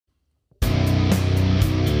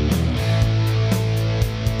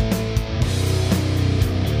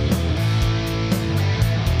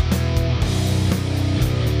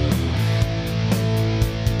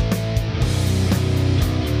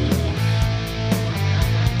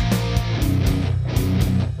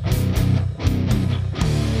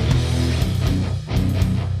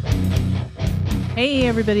Hey,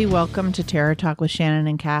 everybody. Welcome to Terror Talk with Shannon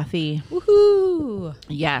and Kathy. Woohoo!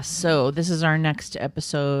 Yes. So this is our next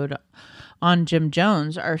episode on Jim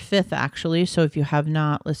Jones, our fifth, actually. So if you have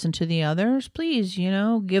not listened to the others, please,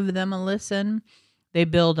 give them a listen. They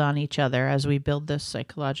build on each other as we build this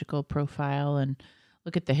psychological profile and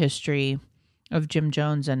look at the history of Jim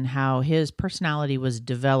Jones and how his personality was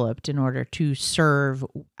developed in order to serve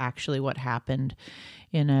actually what happened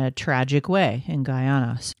in a tragic way in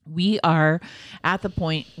Guyana. We are at the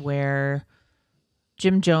point where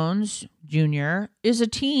Jim Jones Jr. is a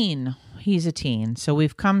teen. He's a teen. So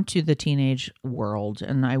we've come to the teenage world,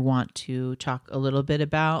 and I want to talk a little bit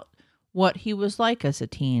about what he was like as a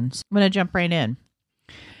teen. So I'm going to jump right in.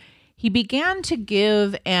 He began to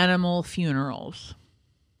give animal funerals.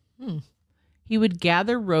 He would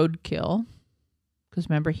gather roadkill, because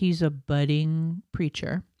remember, he's a budding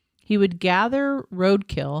preacher. He would gather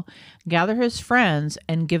roadkill, gather his friends,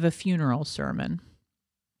 and give a funeral sermon.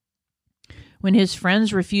 When his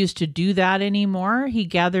friends refused to do that anymore, he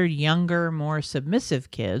gathered younger, more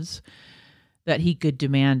submissive kids that he could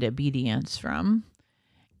demand obedience from.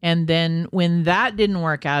 And then when that didn't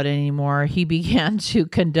work out anymore, he began to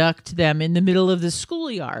conduct them in the middle of the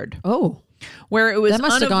schoolyard. Oh. Where it was that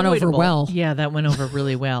must have gone over well. Yeah, that went over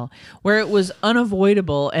really well. Where it was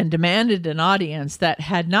unavoidable and demanded an audience that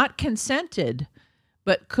had not consented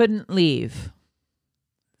but couldn't leave.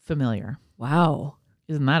 Familiar. Wow.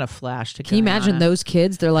 Isn't that a flash to Guyana? Can you imagine those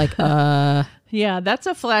kids? They're like, Yeah, that's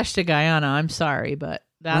a flash to Guyana. I'm sorry, but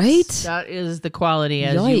that is the quality,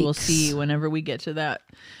 as you will see whenever we get to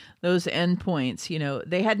those endpoints.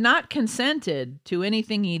 They had not consented to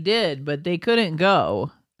anything he did, but they couldn't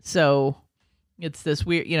go. So it's this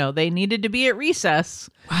weird, they needed to be at recess.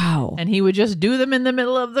 Wow. And he would just do them in the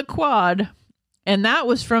middle of the quad. And that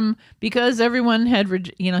was because everyone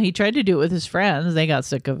had, he tried to do it with his friends. They got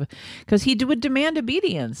sick of it because he would demand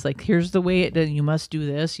obedience. Like, here's the way you must do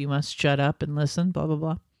this. You must shut up and listen, blah, blah,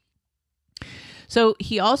 blah. So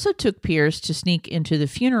he also took Pierce to sneak into the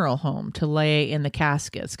funeral home to lay in the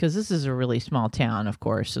caskets, because this is a really small town, of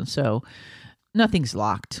course. And so nothing's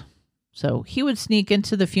locked. So he would sneak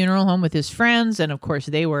into the funeral home with his friends. And of course,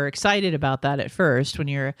 they were excited about that at first. When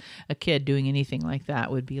you're a kid, doing anything like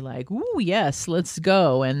that would be like, ooh, yes, let's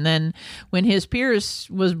go. And then when his peers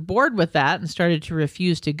was bored with that and started to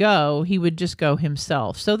refuse to go, he would just go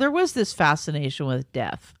himself. So there was this fascination with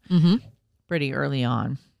death pretty early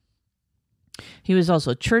on. He was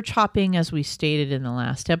also church hopping, as we stated in the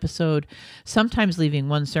last episode, sometimes leaving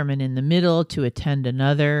one sermon in the middle to attend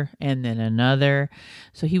another and then another.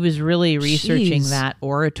 So he was really researching that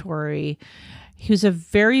oratory. He was a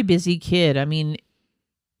very busy kid. I mean,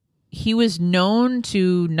 he was known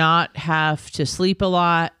to not have to sleep a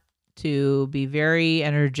lot, to be very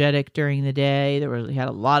energetic during the day. He had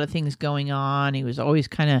a lot of things going on. He was always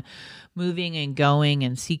kind of moving and going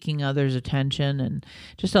and seeking others' attention, and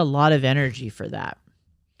just a lot of energy for that.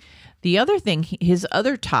 The other thing, his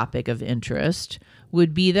other topic of interest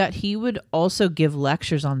would be that he would also give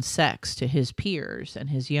lectures on sex to his peers and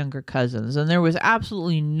his younger cousins. And there was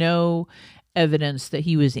absolutely no evidence that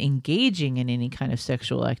he was engaging in any kind of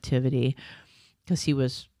sexual activity, because he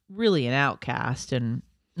was really an outcast and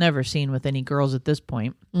never seen with any girls at this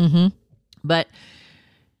point. But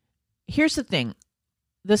here's the thing.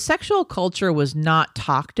 The sexual culture was not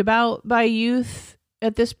talked about by youth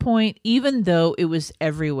at this point, even though it was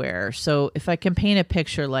everywhere. So if I can paint a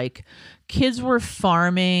picture, like, kids were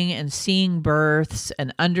farming and seeing births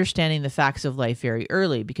and understanding the facts of life very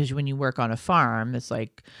early, because when you work on a farm, it's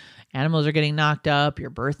like animals are getting knocked up,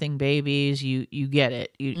 you're birthing babies, you get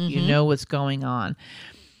it. You know what's going on.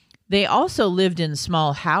 They also lived in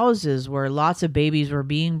small houses where lots of babies were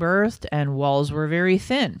being birthed and walls were very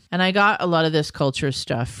thin. And I got a lot of this culture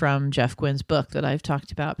stuff from Jeff Gwynn's book that I've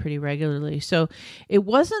talked about pretty regularly. So it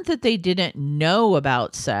wasn't that they didn't know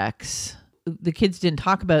about sex. The kids didn't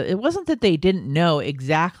talk about it. It wasn't that they didn't know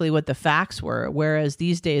exactly what the facts were, whereas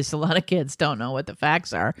these days a lot of kids don't know what the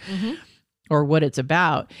facts are. Or what it's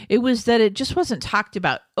about. It was that it just wasn't talked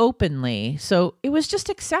about openly. So it was just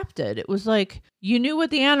accepted. It was like, you knew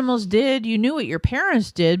what the animals did. You knew what your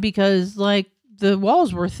parents did, because like the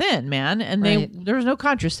walls were thin, man. And there was no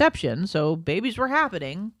contraception. So babies were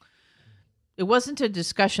happening. It wasn't a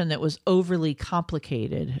discussion that was overly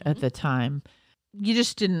complicated at the time. You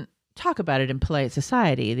just didn't talk about it in polite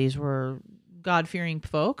society. These were God-fearing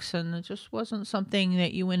folks, and it just wasn't something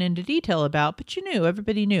that you went into detail about, but you knew,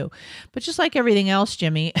 everybody knew. But just like everything else,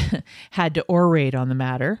 Jimmy had to orate on the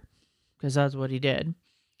matter, because that's what he did.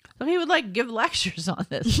 So he would like give lectures on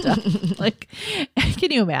this stuff. Like,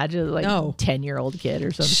 can you imagine like No. 10-year-old kid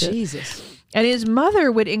or something? Jesus. And his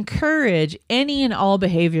mother would encourage any and all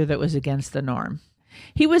behavior that was against the norm.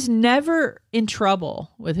 He was never in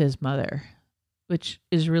trouble with his mother, which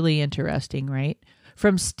is really interesting, right?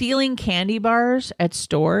 From stealing candy bars at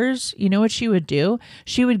stores, you know what she would do?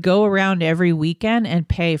 She would go around every weekend and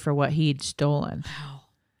pay for what he'd stolen. Wow.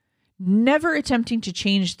 Never attempting to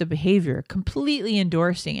change the behavior, completely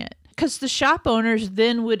endorsing it. Because the shop owners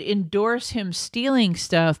then would endorse him stealing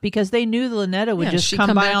stuff because they knew Lynetta would just she'd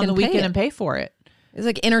come by back on the and pay weekend it. and pay for it. It's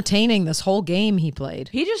like entertaining this whole game he played.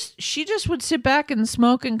 She just would sit back and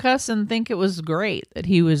smoke and cuss and think it was great that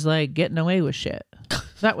he was like getting away with shit.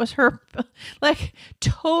 That was her like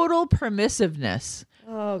total permissiveness,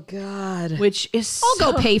 Oh, God. which is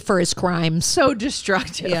I'll go pay for his crimes. so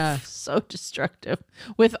destructive. Yeah. So destructive.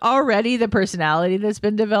 With already the personality that's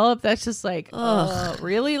been developed, that's just like, oh,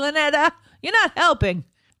 really, Lynetta? You're not helping.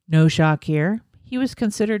 No shock here. He was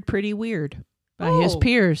considered pretty weird by his Oh.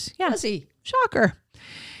 peers. Yeah. Was he? Shocker.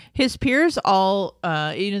 His peers all,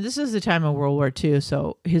 this is the time of World War II.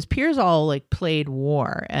 So his peers all like played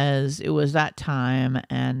war as it was that time.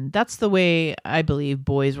 And that's the way I believe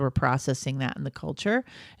boys were processing that in the culture,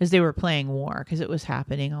 as they were playing war because it was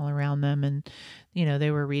happening all around them. And,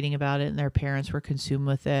 they were reading about it and their parents were consumed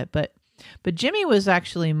with it. But Jimmy was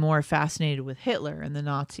actually more fascinated with Hitler and the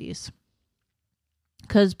Nazis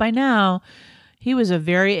because by now he was a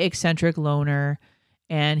very eccentric loner.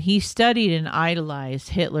 And he studied and idolized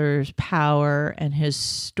Hitler's power and his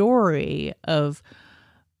story of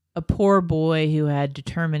a poor boy who had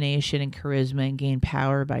determination and charisma and gained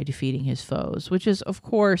power by defeating his foes, which is, of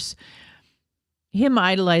course, him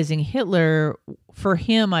idolizing Hitler. For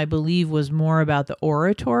him, I believe, was more about the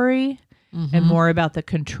oratory and more about the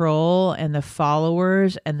control and the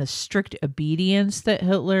followers and the strict obedience that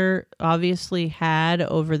Hitler obviously had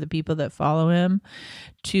over the people that follow him,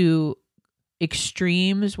 to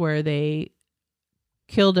extremes where they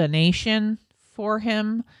killed a nation for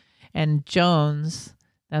him. And Jones,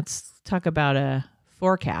 that's talk about a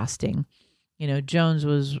forecasting. Jones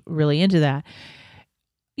was really into that.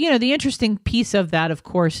 The interesting piece of that, of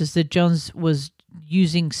course, is that Jones was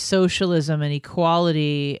using socialism and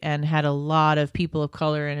equality and had a lot of people of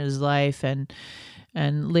color in his life. And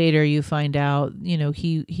later you find out,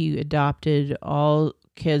 he adopted all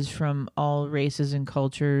kids from all races and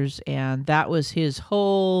cultures, and that was his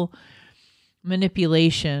whole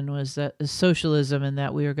manipulation, was that socialism, and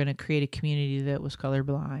that we were going to create a community that was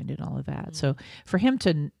colorblind and all of that. So for him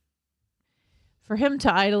to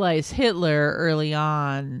idolize Hitler early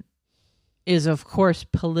on is, of course,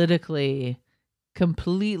 politically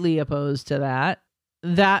completely opposed to that.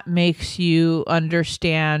 That makes you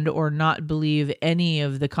understand or not believe any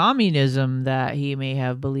of the communism that he may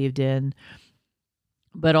have believed in.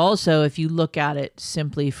 But also, if you look at it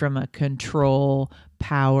simply from a control,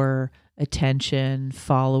 power, attention,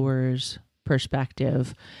 followers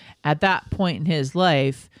perspective, at that point in his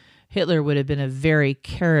life, Hitler would have been a very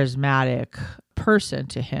charismatic person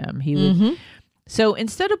to him. He would. So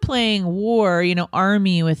instead of playing war,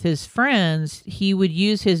 army with his friends, he would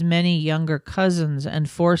use his many younger cousins and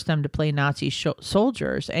force them to play Nazi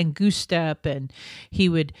soldiers and goose step, and he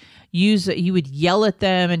would yell at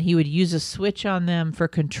them, and he would use a switch on them for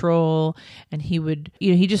control, and he would,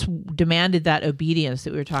 he just demanded that obedience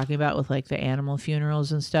that we were talking about with like the animal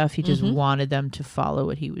funerals and stuff. He just wanted them to follow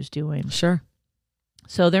what he was doing. Sure.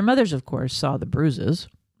 So their mothers, of course, saw the bruises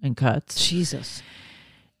and cuts. Jesus.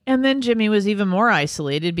 And then Jimmy was even more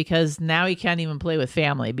isolated because now he can't even play with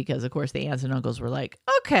family because, of course, the aunts and uncles were like,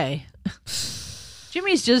 okay,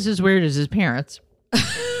 Jimmy's just as weird as his parents.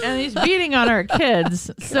 And he's beating on our kids.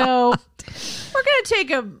 So we're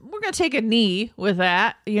gonna take a knee with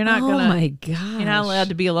that. You're not Oh my gosh. you're not allowed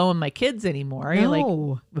to be alone with my kids anymore. You're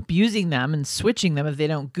like abusing them and switching them if they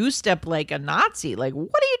don't goose step like a Nazi. Like, what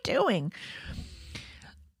are you doing?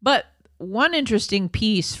 But one interesting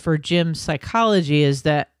piece for Jim's psychology is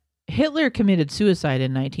that Hitler committed suicide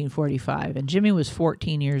in 1945, and Jimmy was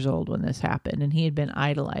 14 years old when this happened, and he had been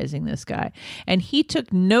idolizing this guy. And he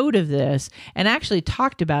took note of this and actually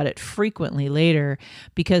talked about it frequently later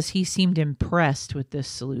because he seemed impressed with this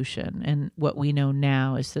solution. And what we know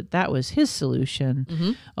now is that that was his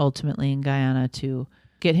solution, ultimately in Guyana, to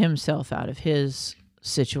get himself out of his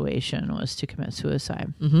situation, was to commit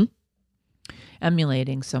suicide.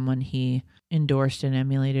 Emulating someone he endorsed and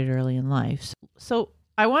emulated early in life. So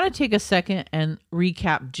I want to take a second and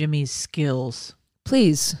recap Jimmy's skills.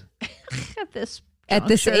 Please. At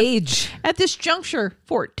this age. At this juncture,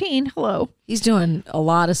 14, hello. He's doing a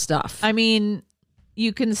lot of stuff. I mean,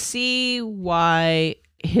 you can see why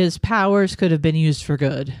his powers could have been used for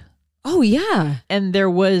good. Oh, yeah. And there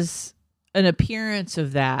was an appearance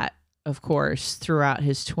of that, of course, throughout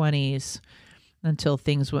his 20s until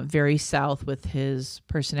things went very south with his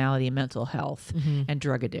personality and mental health and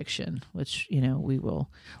drug addiction, which, we will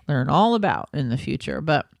learn all about in the future.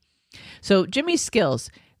 But so Jimmy's skills,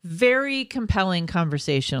 very compelling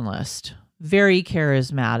conversationalist, very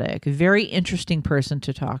charismatic, very interesting person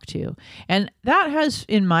to talk to. And that has,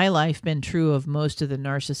 in my life, been true of most of the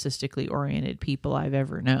narcissistically oriented people I've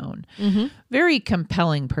ever known. Very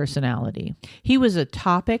compelling personality. He was a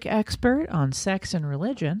topic expert on sex and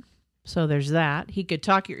religion. So there's that. He could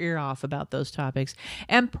talk your ear off about those topics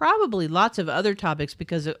and probably lots of other topics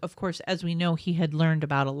because, of course, as we know, he had learned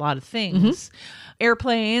about a lot of things,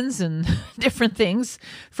 airplanes and different things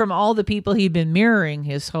from all the people he'd been mirroring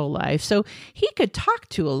his whole life. So he could talk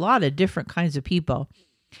to a lot of different kinds of people.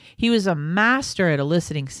 He was a master at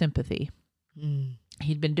eliciting sympathy.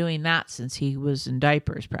 He'd been doing that since he was in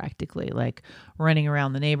diapers practically, like running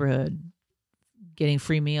around the neighborhood, getting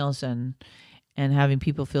free meals and having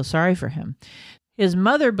people feel sorry for him. His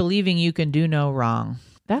mother believing you can do no wrong.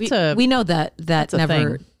 We know that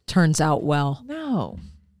never thing. Turns out well. No,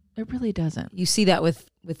 it really doesn't. You see that with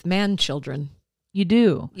man children. You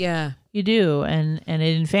do. Yeah. You do. And it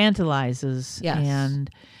infantilizes. Yes. And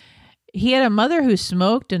he had a mother who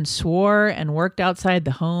smoked and swore and worked outside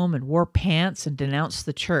the home and wore pants and denounced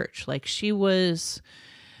the church. Like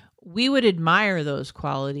we would admire those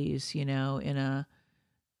qualities,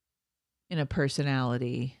 in a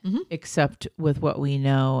personality, except with what we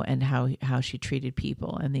know and how she treated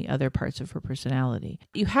people and the other parts of her personality.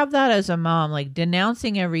 You have that as a mom, like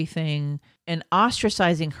denouncing everything and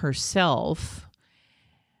ostracizing herself,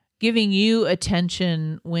 giving you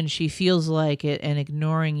attention when she feels like it and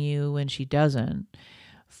ignoring you when she doesn't.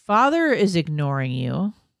 Father is ignoring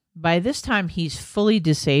you. By this time, he's fully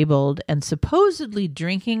disabled and supposedly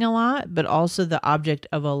drinking a lot, but also the object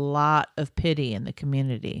of a lot of pity in the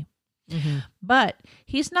community. But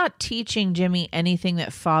he's not teaching Jimmy anything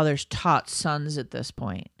that fathers taught sons at this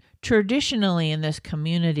point. Traditionally in this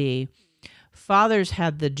community, fathers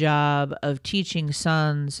had the job of teaching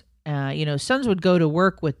sons. Sons would go to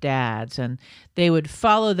work with dads and they would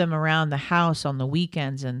follow them around the house on the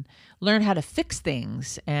weekends and learn how to fix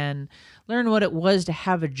things and learn what it was to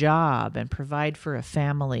have a job and provide for a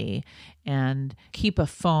family and keep a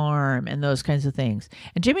farm and those kinds of things.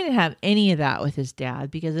 And Jimmy didn't have any of that with his dad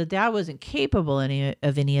because the dad wasn't capable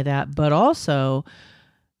of any of that, but also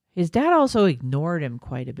his dad also ignored him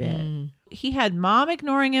quite a bit. He had mom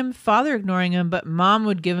ignoring him, father ignoring him, but mom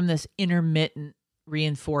would give him this intermittent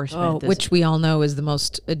reinforcement. Which we all know is the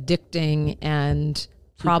most addicting and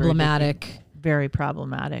problematic. Addicting. Very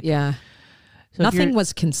problematic. Yeah. So nothing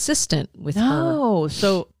was consistent with her. No.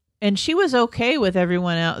 And she was okay with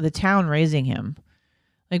everyone out the town raising him.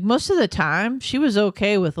 Like most of the time, she was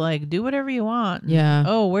okay with like, do whatever you want. Yeah.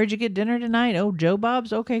 Oh, where'd you get dinner tonight? Oh, Joe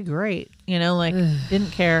Bob's? Okay, great.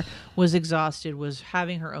 Didn't care, was exhausted, was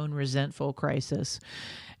having her own resentful crisis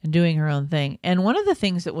and doing her own thing. And one of the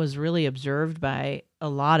things that was really observed by a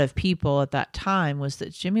lot of people at that time was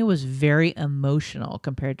that Jimmy was very emotional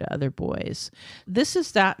compared to other boys. This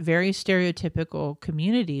is that very stereotypical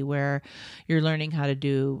community where you're learning how to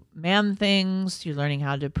do man things, you're learning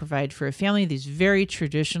how to provide for a family, these very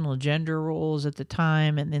traditional gender roles at the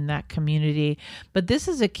time and in that community. But this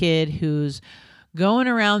is a kid who's going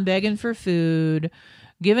around begging for food,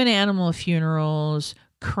 giving animal funerals,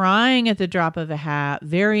 crying at the drop of a hat,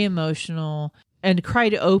 very emotional, and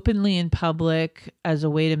cried openly in public as a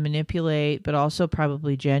way to manipulate, but also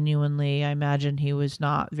probably genuinely. I imagine he was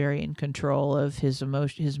not very in control of his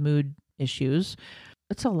mood issues.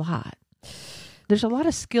 It's a lot. There's a lot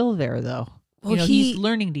of skill there, though. Well, he's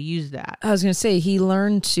learning to use that. I was going to say he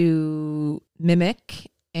learned to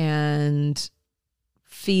mimic and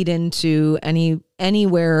feed into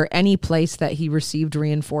anywhere, any place that he received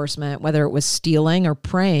reinforcement, whether it was stealing or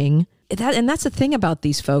praying. And that's the thing about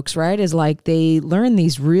these folks, right? Is like they learn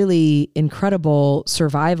these really incredible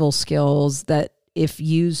survival skills that if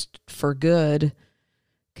used for good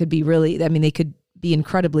could be really, they could be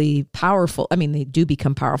incredibly powerful. They do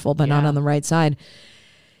become powerful, but not on the right side.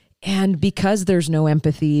 And because there's no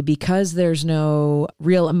empathy, because there's no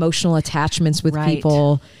real emotional attachments with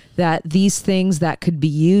people, that these things that could be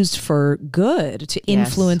used for good, to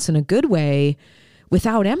influence in a good way,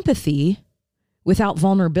 without empathy, without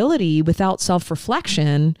vulnerability, without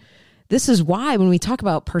self-reflection. This is why when we talk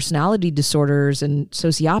about personality disorders and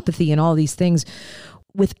sociopathy and all these things,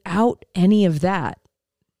 without any of that,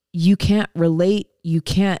 you can't relate, you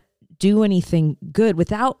can't do anything good.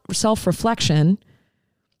 Without self-reflection,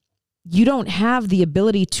 you don't have the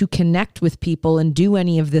ability to connect with people and do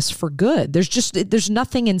any of this for good. There's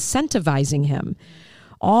nothing incentivizing him.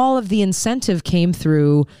 All of the incentive came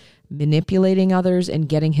through manipulating others and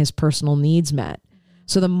getting his personal needs met.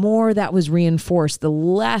 So the more that was reinforced, the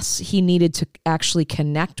less he needed to actually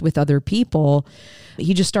connect with other people.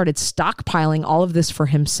 He just started stockpiling all of this for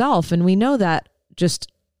himself. And we know that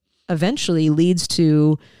just eventually leads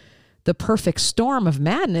to the perfect storm of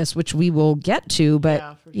madness, which we will get to.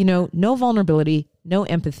 But, no vulnerability, no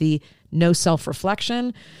empathy, no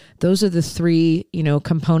self-reflection. Those are the three,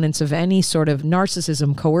 components of any sort of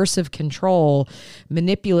narcissism, coercive control,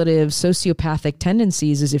 manipulative, sociopathic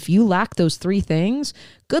tendencies. Is if you lack those three things,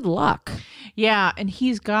 good luck. Yeah. And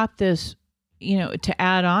he's got this, to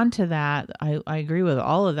add on to that, I agree with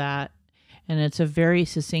all of that. And it's a very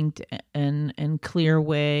succinct and clear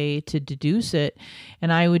way to deduce it.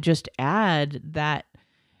 And I would just add that,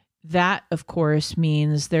 of course,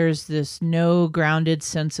 means there's this no grounded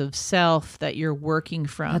sense of self that you're working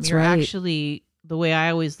from. That's you're right. Actually, the way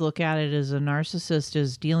I always look at it as a narcissist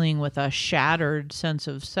is dealing with a shattered sense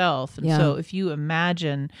of self. And so if you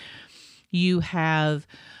imagine you have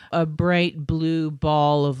a bright blue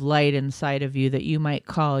ball of light inside of you that you might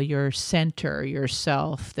call your center,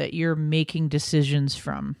 yourself, that you're making decisions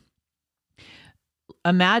from.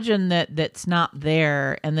 Imagine that that's not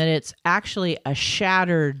there and that it's actually a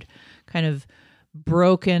shattered kind of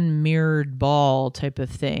broken mirrored ball type of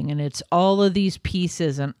thing. And it's all of these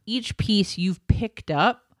pieces, and each piece you've picked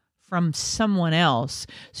up from someone else.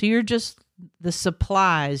 So you're just the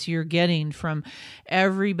supplies you're getting from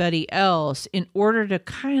everybody else in order to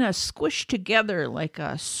kind of squish together like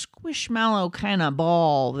a squishmallow kind of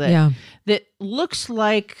ball that looks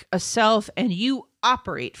like a self, and you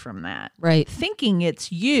operate from that. Right. Thinking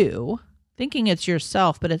it's you, thinking it's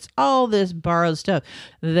yourself, but it's all this borrowed stuff.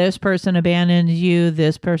 This person abandons you.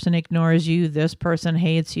 This person ignores you. This person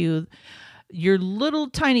hates you. Your little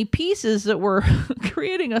tiny pieces that were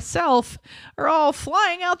creating a self are all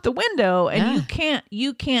flying out the window, and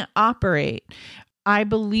you can't operate. I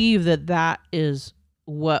believe that is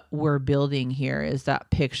what we're building here, is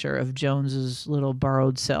that picture of Jones's little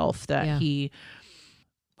borrowed self that he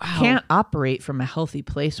can't operate from a healthy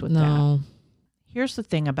place with that. Here's the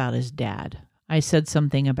thing about his dad. I said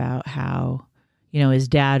something about how, his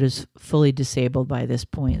dad is fully disabled by this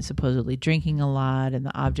point, supposedly drinking a lot and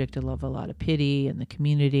the object of a lot of pity in the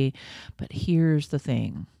community. But here's the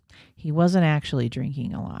thing. He wasn't actually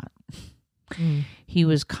drinking a lot. He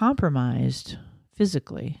was compromised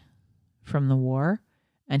physically from the war,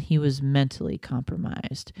 and he was mentally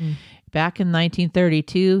compromised. Back in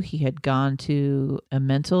 1932, he had gone to a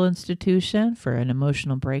mental institution for an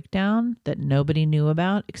emotional breakdown that nobody knew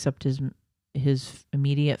about except his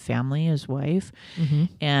immediate family, his wife.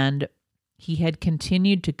 And he had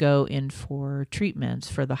continued to go in for treatments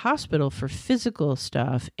for the hospital for physical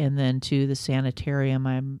stuff, and then to the sanitarium,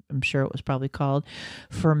 I'm sure it was probably called,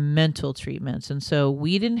 for mental treatments. And so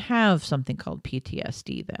we didn't have something called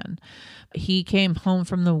PTSD then. He came home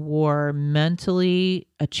from the war mentally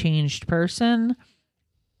a changed person.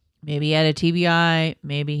 Maybe he had a TBI,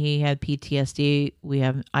 maybe he had PTSD.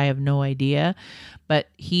 I have no idea, but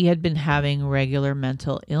he had been having regular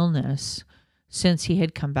mental illness since he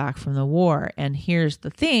had come back from the war. And here's the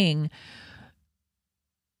thing.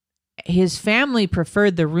 His family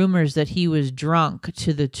preferred the rumors that he was drunk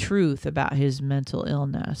to the truth about his mental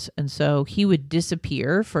illness. And so he would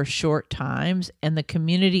disappear for short times, and the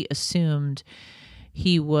community assumed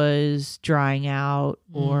he was drying out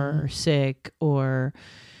or sick or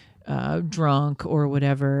drunk or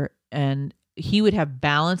whatever. And he would have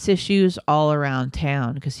balance issues all around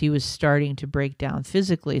town because he was starting to break down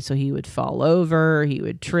physically. So he would fall over, he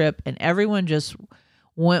would trip, and everyone just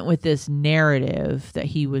went with this narrative that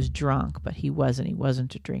he was drunk, but he wasn't. He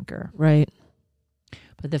wasn't a drinker. Right.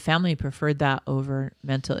 But the family preferred that over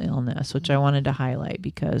mental illness, which I wanted to highlight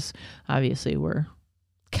because obviously we're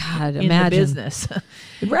in the business.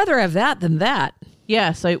 I'd rather have that than that.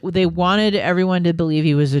 Yes, they wanted everyone to believe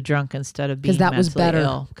he was a drunk instead of being that was better.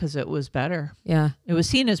 Ill, because it was better. Yeah, it was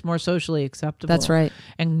seen as more socially acceptable. That's right,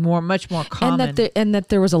 and much more common. And that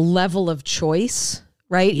there was a level of choice,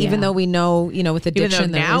 right? Yeah. Even though we know, with addiction,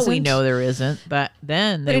 even though now we know there isn't, but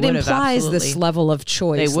then it implies this level of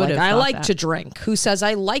choice. They would have. I like to drink. Who says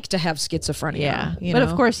I like to have schizophrenia? Yeah, but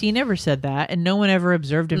of course he never said that, and no one ever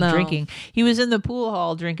observed him drinking. He was in the pool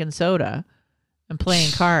hall drinking soda and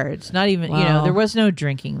playing cards. Not even, there was no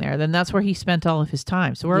drinking there. Then that's where he spent all of his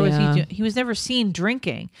time. So where was he? He was never seen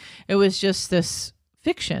drinking. It was just this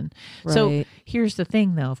fiction. Right. So here's the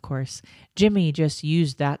thing, though, of course. Jimmy just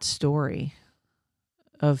used that story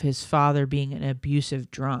of his father being an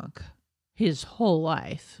abusive drunk his whole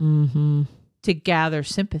life Mm-hmm. to gather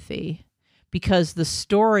sympathy, because the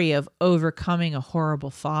story of overcoming a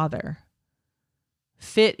horrible father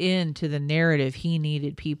fit into the narrative he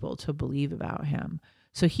needed people to believe about him.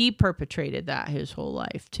 So he perpetrated that his whole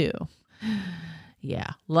life too.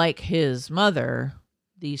 Yeah. Like his mother,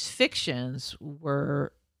 these fictions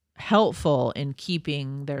were helpful in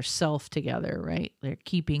keeping their self together, right? They're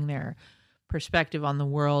keeping their perspective on the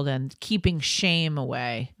world and keeping shame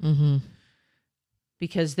away. Mm-hmm.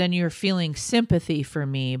 Because then you're feeling sympathy for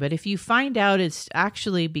me. But if you find out it's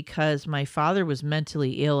actually because my father was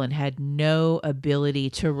mentally ill and had no ability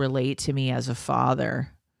to relate to me as a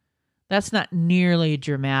father, that's not nearly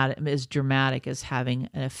as dramatic as having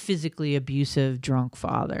a physically abusive drunk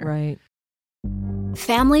father. Right.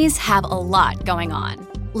 Families have a lot going on.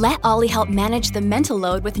 Let Ollie help manage the mental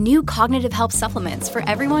load with new cognitive help supplements for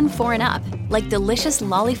everyone 4 and up, like delicious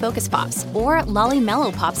Lolly Focus Pops or Lolly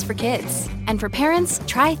Mellow Pops for kids. And for parents,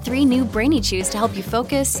 try 3 new Brainy Chews to help you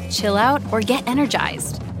focus, chill out, or get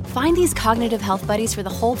energized. Find these cognitive health buddies for the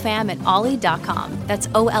whole fam at ollie.com. That's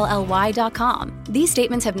OLLY.com. These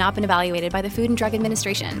statements have not been evaluated by the Food and Drug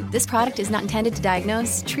Administration. This product is not intended to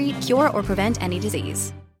diagnose, treat, cure, or prevent any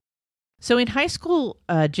disease. So in high school,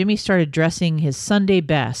 Jimmy started dressing his Sunday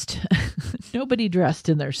best. Nobody dressed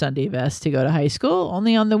in their Sunday best to go to high school,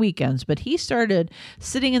 only on the weekends. But he started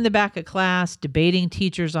sitting in the back of class, debating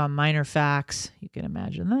teachers on minor facts. You can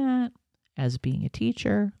imagine that as being a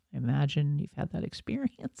teacher. Imagine you've had that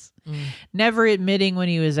experience. Never admitting when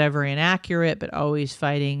he was ever inaccurate, but always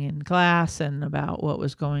fighting in class and about what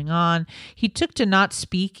was going on. He took to not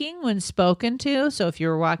speaking when spoken to. So if you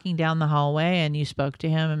were walking down the hallway and you spoke to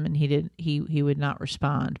him and he would not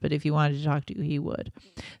respond. But if you wanted to talk to you, he would.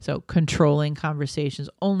 So controlling conversations,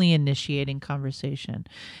 only initiating conversation.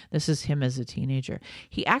 This is him as a teenager.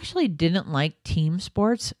 He actually didn't like team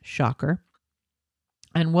sports. Shocker.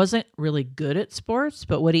 And wasn't really good at sports,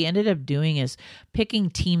 but what he ended up doing is picking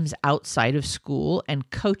teams outside of school and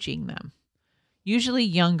coaching them, usually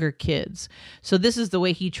younger kids. So this is the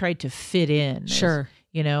way he tried to fit in. Sure.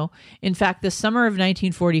 In fact, the summer of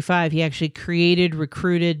 1945, he actually created,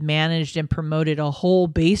 recruited, managed, and promoted a whole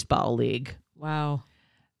baseball league. Wow.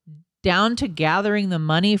 Down to gathering the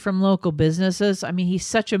money from local businesses. I mean, he's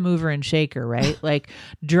such a mover and shaker, right? Like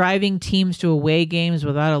driving teams to away games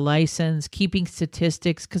without a license, keeping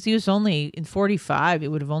statistics, because he was only in 45, it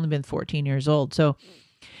would have only been 14 years old. So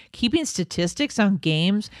keeping statistics on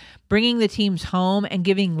games, bringing the teams home, and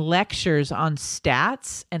giving lectures on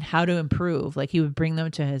stats and how to improve. Like he would bring them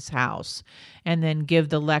to his house and then give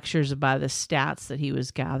the lectures about the stats that he was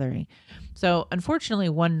gathering. So unfortunately,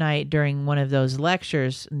 one night during one of those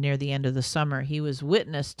lectures near the end of the summer, he was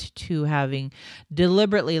witnessed to having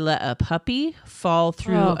deliberately let a puppy fall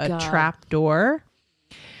through a trap door.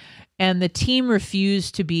 And the team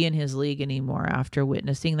refused to be in his league anymore after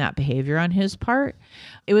witnessing that behavior on his part.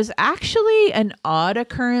 It was actually an odd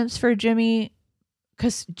occurrence for Jimmy,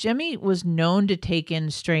 because Jimmy was known to take in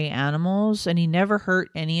stray animals and he never hurt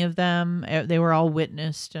any of them. They were all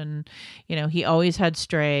witnessed, and he always had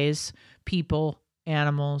strays, people,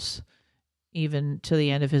 animals. Even to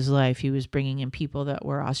the end of his life, he was bringing in people that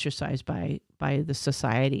were ostracized by the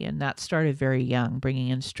society. And that started very young, bringing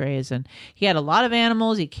in strays. And he had a lot of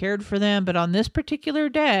animals. He cared for them. But on this particular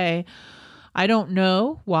day, I don't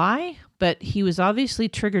know why, but he was obviously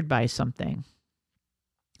triggered by something.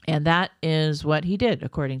 And that is what he did,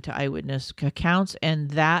 according to eyewitness accounts. And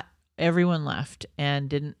that everyone left and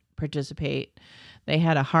didn't participate. They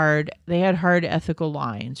had hard ethical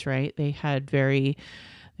lines, right?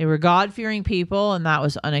 They were God-fearing people, and that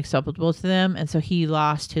was unacceptable to them. And so he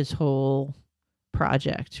lost his whole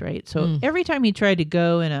project, right? So every time he tried to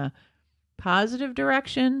go in a positive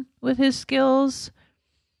direction with his skills,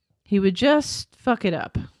 he would just fuck it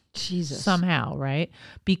up. Jesus. Somehow, right?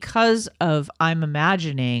 Because of, I'm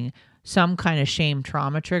imagining, some kind of shame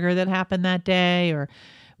trauma trigger that happened that day, or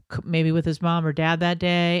maybe with his mom or dad that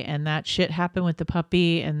day, and that shit happened with the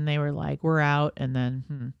puppy, and they were like, we're out. And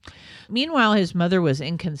then meanwhile, his mother was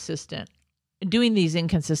inconsistent, doing these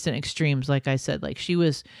inconsistent extremes. Like I said, like she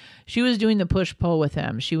was doing the push pull with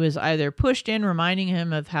him. She was either pushed in, reminding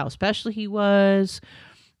him of how special he was,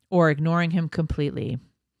 or ignoring him completely.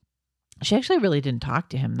 She actually really didn't talk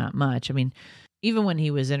to him that much. I mean, even when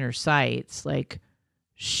he was in her sights, like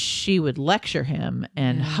she would lecture him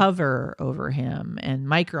and hover over him and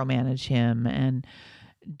micromanage him and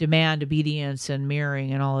demand obedience and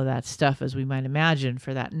mirroring and all of that stuff, as we might imagine,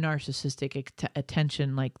 for that narcissistic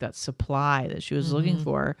attention, like that supply that she was looking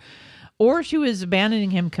for. Or she was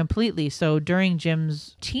abandoning him completely. So during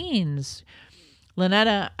Jim's teens,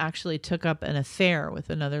 Lynetta actually took up an affair with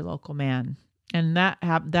another local man. And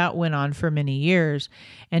that went on for many years.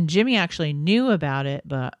 And Jimmy actually knew about it,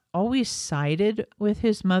 but always sided with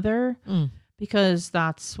his mother because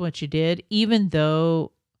that's what you did, even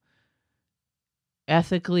though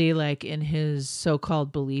ethically, like in his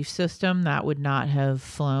so-called belief system, that would not have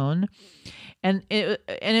flown. And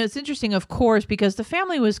it's interesting, of course, because the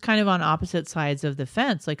family was kind of on opposite sides of the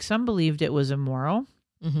fence. Like some believed it was immoral.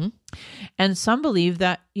 Mm-hmm. And some believed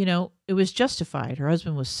that, it was justified. Her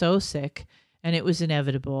husband was so sick and it was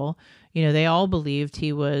inevitable. They all believed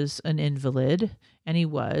he was an invalid, and he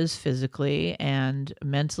was physically and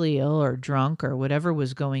mentally ill or drunk or whatever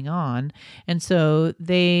was going on. And so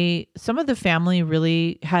some of the family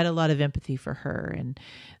really had a lot of empathy for her, and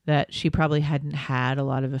that she probably hadn't had a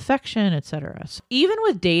lot of affection, etc. So even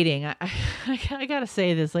with dating, I gotta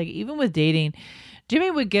say this, like even with dating,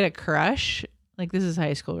 Jimmy would get a crush. Like this is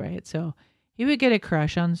high school, right? So he would get a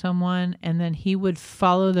crush on someone, and then he would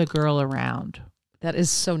follow the girl around. That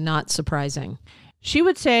is so not surprising. She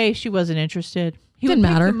would say she wasn't interested. Didn't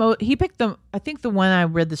matter. He picked them. I think the one I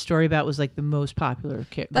read the story about was like the most popular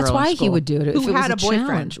kid. That's why he would do it. Who if it had was a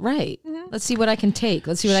boyfriend, challenge. Right? Mm-hmm. Let's see what I can take.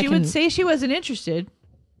 Let's see what I can. She would say she wasn't interested.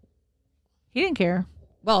 He didn't care.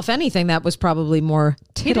 Well, if anything, that was probably more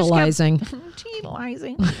tantalizing.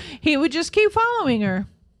 Tantalizing. He would just keep following her,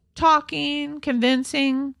 talking,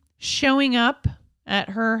 convincing, showing up at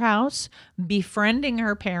her house, befriending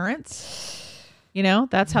her parents.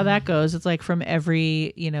 That's how that goes. It's like from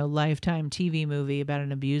every, Lifetime TV movie about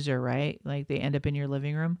an abuser, right? Like they end up in your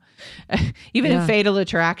living room. Even in Fatal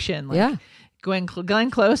Attraction. Like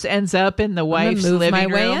Glenn Close ends up in the wife's living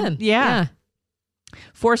room. Way in. Yeah.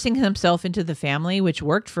 Forcing himself into the family, which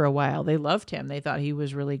worked for a while. They loved him. They thought he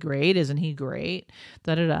was really great. Isn't he great?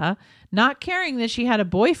 Da-da-da. Not caring that she had a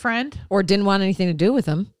boyfriend. Or didn't want anything to do with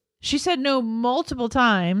him. She said no multiple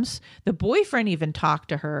times. The boyfriend even talked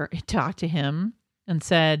to him and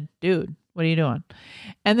said, dude, what are you doing?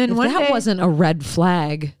 And then one day... that wasn't a red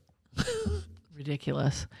flag.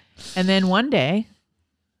 Ridiculous. And then one day,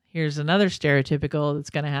 here's another stereotypical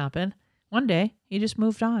that's going to happen. One day, he just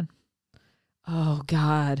moved on. Oh,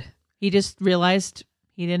 God. He just realized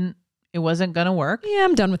it wasn't going to work. Yeah,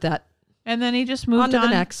 I'm done with that. And then he just moved on. To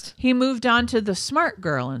the next. He moved on to the smart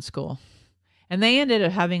girl in school. And they ended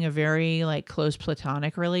up having a very close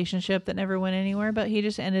platonic relationship that never went anywhere, but he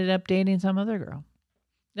just ended up dating some other girl.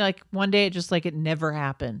 Like one day it never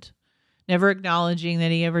happened. Never acknowledging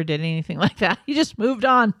that he ever did anything like that. He just moved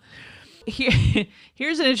on.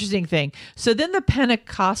 Here's an interesting thing. So then the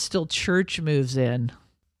Pentecostal church moves in.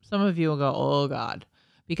 Some of you will go, oh God.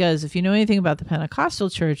 Because if you know anything about the Pentecostal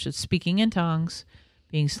church, it's speaking in tongues,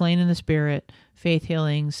 being slain in the spirit, faith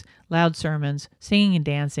healings, loud sermons, singing and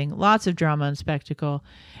dancing, lots of drama and spectacle.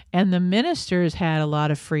 And the ministers had a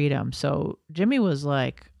lot of freedom. So Jimmy was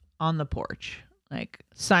like on the porch, like,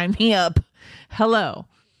 sign me up. Hello.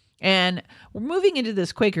 And we're moving into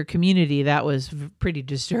this Quaker community that was pretty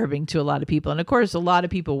disturbing to a lot of people. And of course, a lot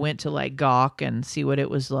of people went to gawk and see what it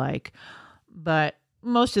was like. But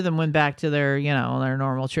most of them went back to their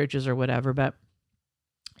normal churches or whatever. But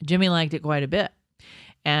Jimmy liked it quite a bit.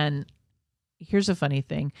 And here's a funny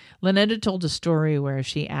thing. Lynetta told a story where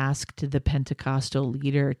she asked the Pentecostal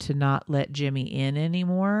leader to not let Jimmy in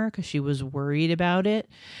anymore because she was worried about it.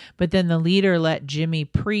 But then the leader let Jimmy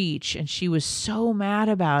preach, and she was so mad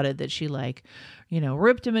about it that she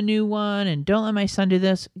ripped him a new one and don't let my son do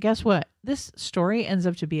this. Guess what? This story ends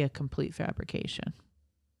up to be a complete fabrication.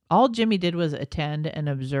 All Jimmy did was attend and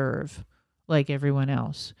observe like everyone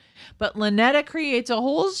else. But Lynetta creates a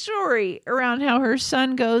whole story around how her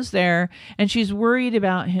son goes there and she's worried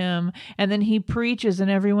about him, and then he preaches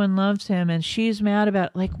and everyone loves him and she's mad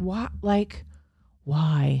about it. Why?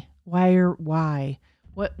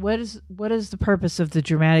 What is the purpose of the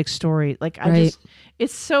dramatic story?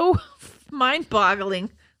 It's so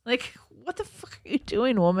mind-boggling. What the fuck are you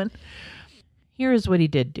doing, woman? Here is what he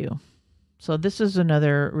did do. So this is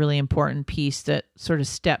another really important piece that sort of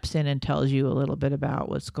steps in and tells you a little bit about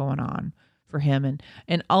what's going on for him,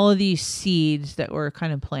 and all of these seeds that we're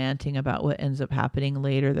kind of planting about what ends up happening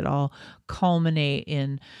later that all culminate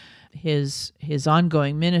in his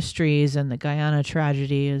ongoing ministries. And the Guyana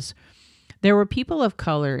tragedy is there were people of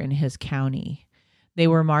color in his county. They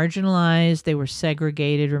were marginalized. They were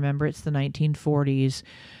segregated. Remember, it's the 1940s.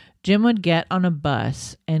 Jim would get on a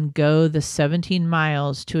bus and go the 17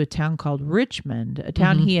 miles to a town called Richmond, a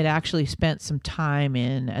town he had actually spent some time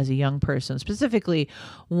in as a young person, specifically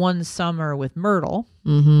one summer with Myrtle.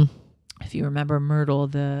 Mm-hmm. If you remember Myrtle,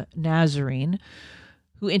 the Nazarene,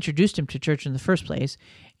 who introduced him to church in the first place.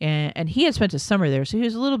 And he had spent a summer there, so he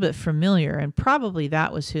was a little bit familiar, and probably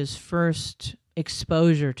that was his first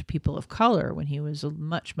exposure to people of color when he was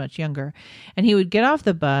much, much younger. And he would get off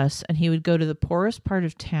the bus and he would go to the poorest part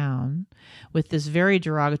of town with this very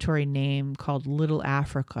derogatory name called Little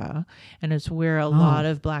Africa. And it's where a lot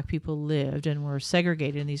of black people lived and were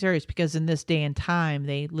segregated in these areas because in this day and time,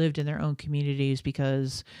 they lived in their own communities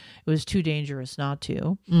because it was too dangerous not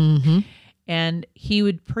to. Mm-hmm. And he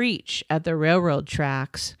would preach at the railroad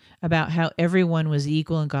tracks about how everyone was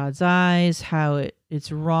equal in God's eyes, how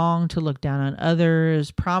it's wrong to look down on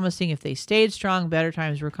others, promising if they stayed strong, better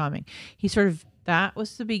times were coming. That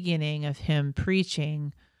was the beginning of him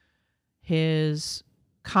preaching his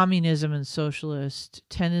communism and socialist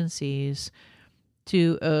tendencies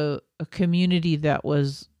to a community that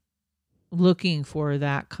was looking for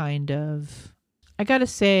that kind of, I got to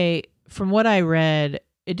say, from what I read,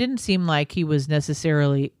 it didn't seem like he was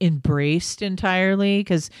necessarily embraced entirely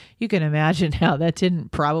because you can imagine how that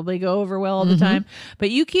didn't probably go over well all the time.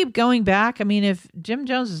 But you keep going back. I mean, if Jim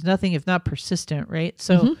Jones is nothing if not persistent, right?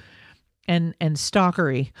 So, and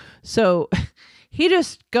stalkery. So he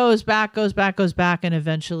just goes back, and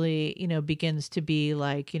eventually, begins to be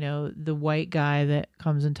like, the white guy that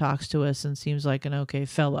comes and talks to us and seems like an okay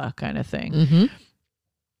fella kind of thing.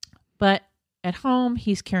 But at home,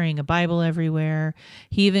 he's carrying a Bible everywhere.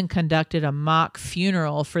 He even conducted a mock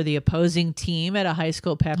funeral for the opposing team at a high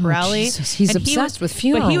school pep rally. Jesus. He's obsessed with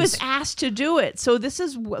funerals. But he was asked to do it. So this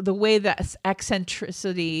is the way that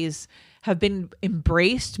eccentricities have been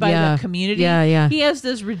embraced by the community. Yeah. He has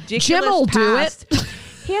this ridiculous Jim will past. do it.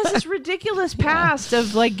 He has this ridiculous past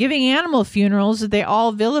of like giving animal funerals that they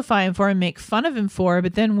all vilify him for and make fun of him for.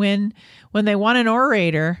 But then when they want an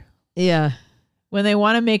orator, when they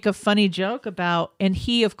want to make a funny joke about, and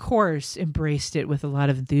he, of course, embraced it with a lot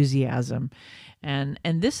of enthusiasm. And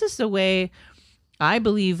this is the way I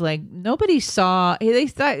believe, like, nobody saw, they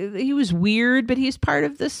thought he was weird, but he's part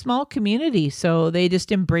of this small community. So they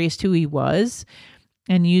just embraced who he was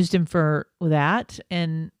and used him for that.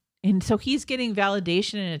 And so he's getting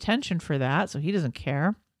validation and attention for that. So he doesn't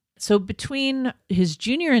care. So between his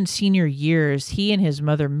junior and senior years, he and his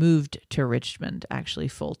mother moved to Richmond, actually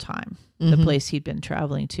full time, the place he'd been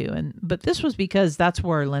traveling to. But this was because that's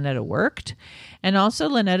where Lynetta worked. And also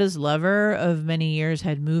Lynetta's lover of many years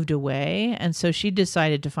had moved away. And so she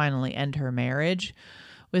decided to finally end her marriage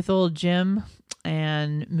with old Jim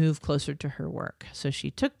and move closer to her work. So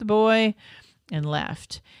she took the boy and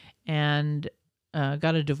left and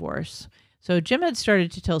got a divorce. So Jim had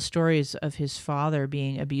started to tell stories of his father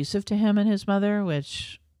being abusive to him and his mother,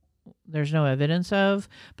 which there's no evidence of,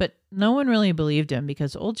 but no one really believed him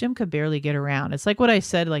because old Jim could barely get around. It's like what I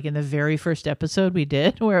said, like in the very first episode we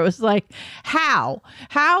did, where it was like, how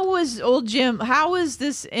was old Jim, how was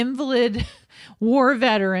this invalid war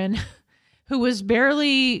veteran who was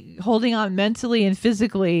barely holding on mentally and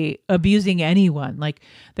physically abusing anyone? Like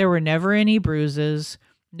there were never any bruises.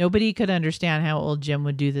 Nobody could understand how old Jim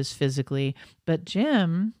would do this physically, but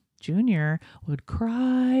Jim Jr. would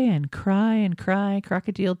cry and cry and cry,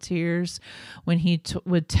 crocodile tears, when he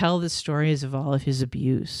would tell the stories of all of his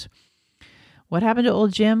abuse. What happened to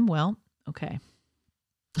old Jim? Well, okay.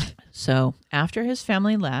 So after his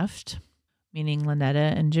family left, meaning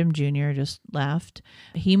Lynetta and Jim Jr. just left,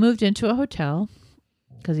 he moved into a hotel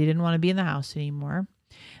because he didn't want to be in the house anymore,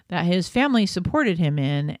 that his family supported him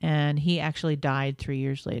in, and he actually died 3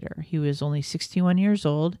 years later. He was only 61 years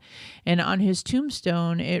old, and on his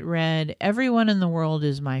tombstone it read, "Everyone in the world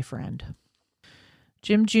is my friend."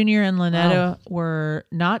 Jim Jr. and Lynetta were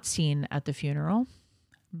not seen at the funeral,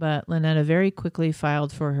 but Lynetta very quickly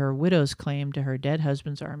filed for her widow's claim to her dead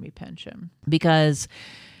husband's army pension. Because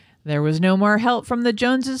there was no more help from the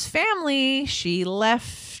Joneses family, she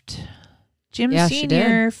left Jim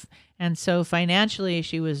Sr., and so financially,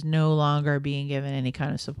 she was no longer being given any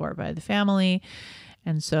kind of support by the family.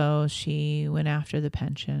 And so she went after the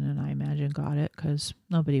pension, and I imagine got it because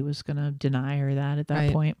nobody was going to deny her that at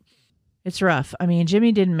that point. It's rough. I mean,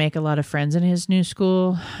 Jimmy didn't make a lot of friends in his new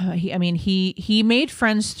school. He made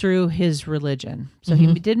friends through his religion. So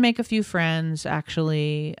he did make a few friends,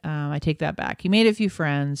 actually. I take that back. He made a few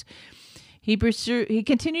friends. He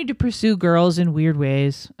continued to pursue girls in weird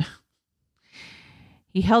ways.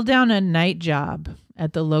 He held down a night job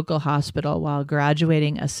at the local hospital while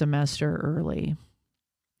graduating a semester early.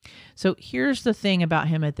 So here's the thing about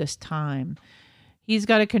him at this time. He's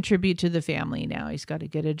got to contribute to the family now. He's got to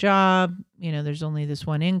get a job. There's only this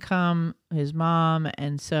one income, his mom.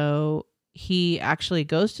 And so he actually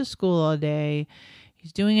goes to school all day.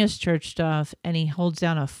 He's doing his church stuff, and he holds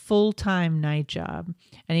down a full-time night job.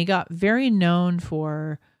 And he got very known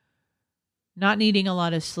for not needing a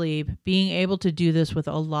lot of sleep, being able to do this with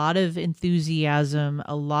a lot of enthusiasm,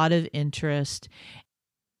 a lot of interest.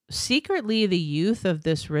 Secretly, the youth of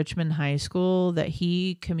this Richmond high school that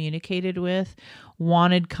he communicated with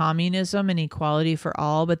wanted communism and equality for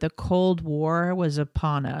all, but the Cold War was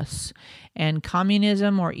upon us. And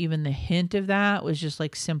communism, or even the hint of that, was just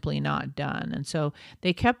like simply not done. And so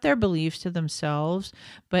they kept their beliefs to themselves,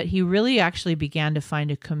 but he really actually began to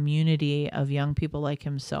find a community of young people like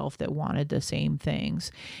himself that wanted the same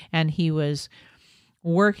things. And he was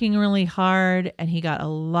working really hard, and he got a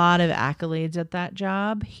lot of accolades at that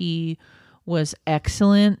job. He was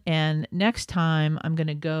excellent. And next time I'm going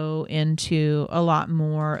to go into a lot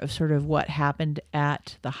more of sort of what happened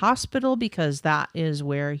at the hospital, because that is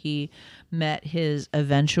where he met his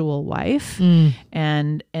eventual wife.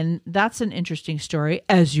 And that's an interesting story,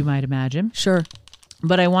 as you might imagine. Sure.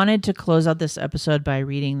 But I wanted to close out this episode by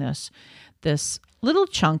reading this little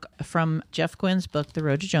chunk from Jeff Quinn's book, The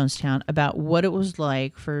Road to Jonestown, about what it was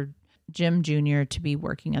like for Jim Jr. to be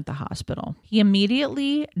working at the hospital. He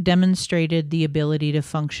immediately demonstrated the ability to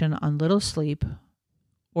function on little sleep,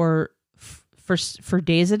 or for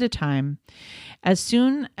days at a time. As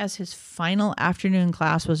soon as his final afternoon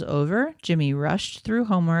class was over, Jimmy rushed through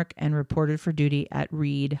homework and reported for duty at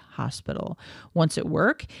Reed Hospital. Once at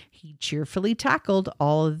work, he cheerfully tackled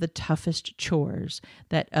all of the toughest chores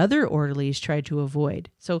that other orderlies tried to avoid.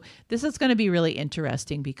 So this is going to be really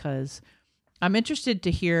interesting, because I'm interested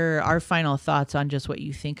to hear our final thoughts on just what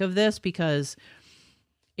you think of this, because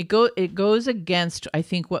it goes against, I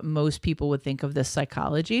think, what most people would think of this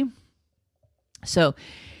psychology. So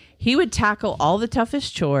he would tackle all the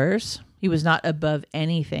toughest chores. He was not above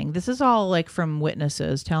anything. This is all like from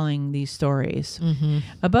witnesses telling these stories.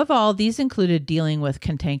 Above all, these included dealing with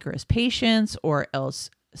cantankerous patients, or else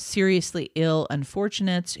seriously ill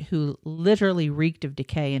unfortunates who literally reeked of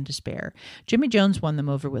decay and despair. Jimmy Jones won them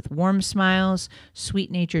over with warm smiles,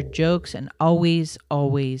 sweet-natured jokes, and always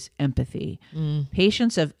empathy.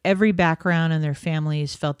 Patients of every background and their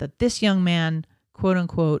families felt that this young man, quote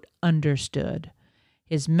unquote, understood.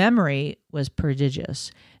 His memory was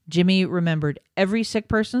prodigious. Jimmy remembered every sick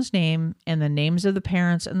person's name and the names of the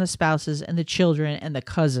parents and the spouses and the children and the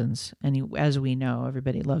cousins. And as we know,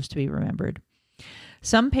 everybody loves to be remembered.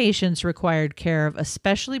 Some patients required care of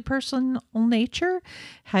especially personal nature,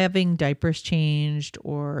 having diapers changed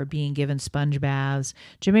or being given sponge baths.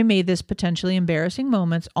 Jimmy made this potentially embarrassing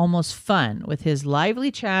moments almost fun with his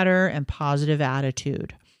lively chatter and positive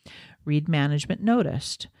attitude. Reed management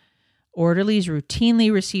noticed. Orderlies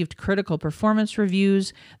routinely received critical performance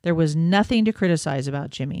reviews. There was nothing to criticize about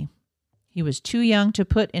Jimmy. He was too young to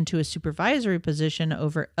put into a supervisory position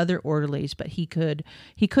over other orderlies, but he could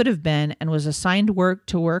have been, and was assigned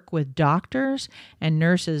to work with doctors and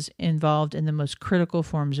nurses involved in the most critical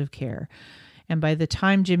forms of care. And by the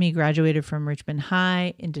time Jimmy graduated from Richmond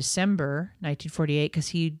High in December 1948, because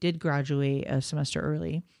he did graduate a semester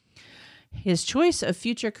early, his choice of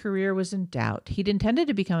future career was in doubt. He'd intended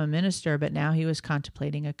to become a minister, but now he was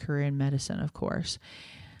contemplating a career in medicine, of course.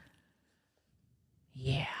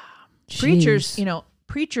 Yeah. Jeez.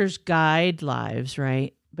 Preachers guide lives,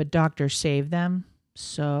 right? But doctors save them.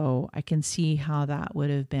 So I can see how that would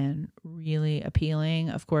have been really appealing.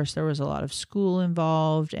 Of course, there was a lot of school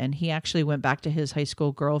involved, and he actually went back to his high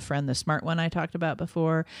school girlfriend, the smart one I talked about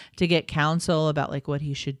before, to get counsel about like what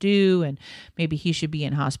he should do, and maybe he should be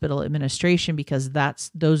in hospital administration, because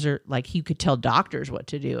those are like, he could tell doctors what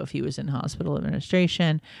to do if he was in hospital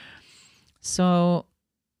administration. So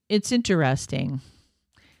it's interesting.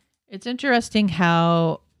 It's interesting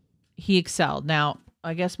how he excelled. Now,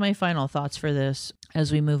 I guess my final thoughts for this,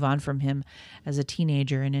 as we move on from him as a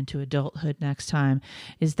teenager and into adulthood next time,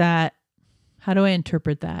 is that, how do I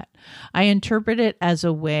interpret that? I interpret it as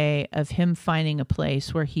a way of him finding a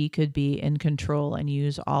place where he could be in control and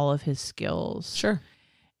use all of his skills. Sure.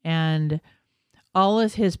 And all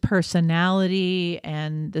of his personality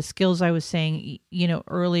and the skills I was saying,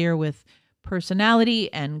 earlier, with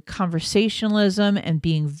personality and conversationalism and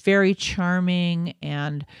being very charming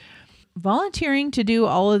and volunteering to do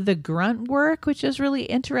all of the grunt work, which is really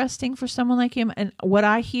interesting for someone like him. And what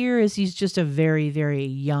I hear is he's just a very, very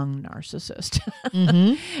young narcissist,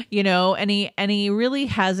 and he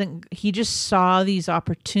really he just saw these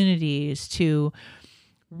opportunities to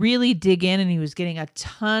really dig in, and he was getting a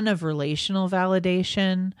ton of relational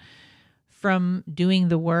validation from doing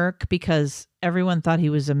the work because everyone thought he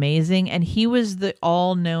was amazing. And he was the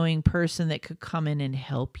all-knowing person that could come in and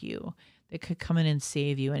help you. that could come in and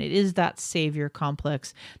save you. And it is that savior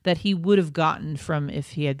complex that he would have gotten from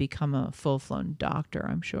if he had become a full-flown doctor,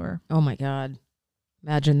 I'm sure. Oh my God.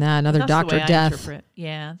 Imagine that. Another That's the Dr. way I Death. interpret-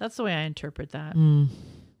 Yeah, that's the way I interpret that. Mm.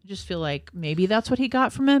 I just feel like maybe that's what he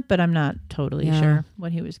got from it, but I'm not totally Yeah. sure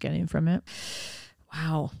what he was getting from it.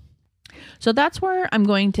 Wow. So that's where I'm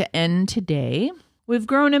going to end today. We've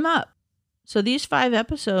grown him up. So these 5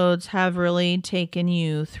 episodes have really taken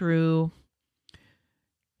you through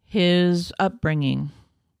his upbringing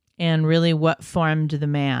and really what formed the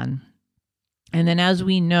man. And then as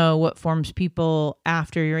we know, what forms people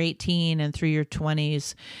after you're 18 and through your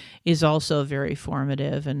 20s is also very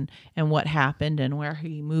formative, and what happened and where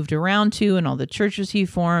he moved around to and all the churches he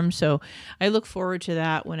formed. So I look forward to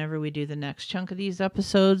that whenever we do the next chunk of these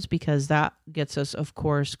episodes, because that gets us, of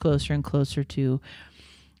course, closer and closer to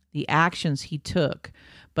the actions he took.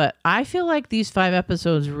 But I feel like these 5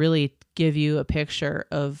 episodes really give you a picture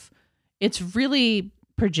of, it's really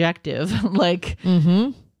projective. Like,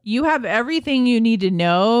 you have everything you need to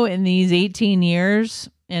know in these 18 years.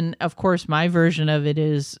 And of course, my version of it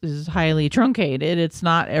is highly truncated. It's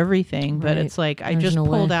not everything, but Right. it's like I There's just no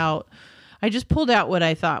pulled way. out what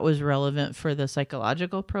I thought was relevant for the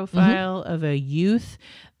psychological profile of a youth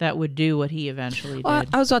that would do what he eventually Well, did.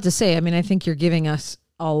 I was about to say, I mean, I think you're giving us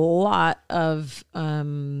a lot of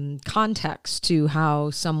context to how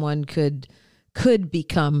someone could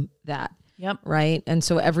become that. Yep. Right. And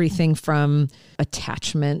so everything from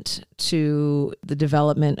attachment to the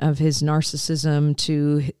development of his narcissism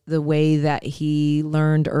to the way that he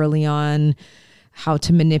learned early on how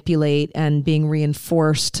to manipulate and being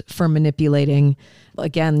reinforced for manipulating.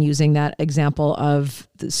 Again, using that example of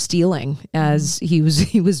the stealing, as he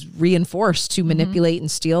was reinforced to manipulate and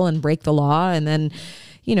steal and break the law. And then,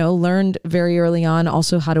 learned very early on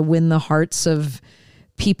also how to win the hearts of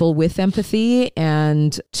people with empathy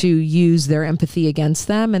and to use their empathy against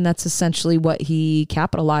them. And that's essentially what he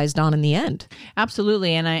capitalized on in the end.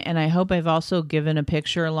 Absolutely. And I hope I've also given a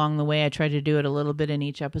picture along the way. I tried to do it a little bit in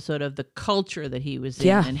each episode of the culture that he was in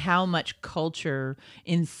and how much culture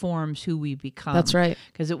informs who we become. That's right.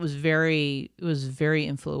 Because it was very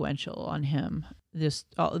influential on him.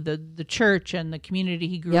 The church and the community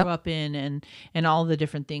he grew up in and all the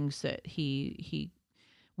different things that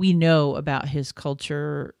we know about his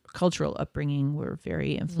cultural upbringing were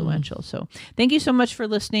very influential. So thank you so much for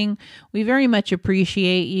listening. We very much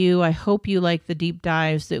appreciate you. I hope you like the deep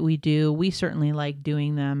dives that we do. We certainly like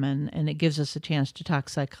doing them, and it gives us a chance to talk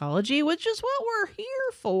psychology, which is what we're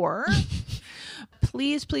here for.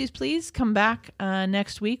 Please, please, please come back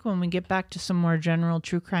next week when we get back to some more general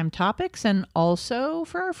true crime topics, and also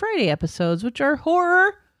for our Friday episodes, which are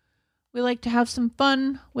horror. We like to have some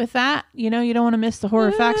fun with that. You don't want to miss the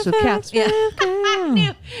horror facts with cats.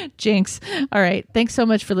 Yeah. Jinx. All right. Thanks so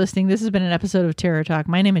much for listening. This has been an episode of Terror Talk.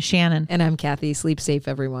 My name is Shannon. And I'm Kathy. Sleep safe,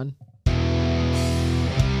 everyone.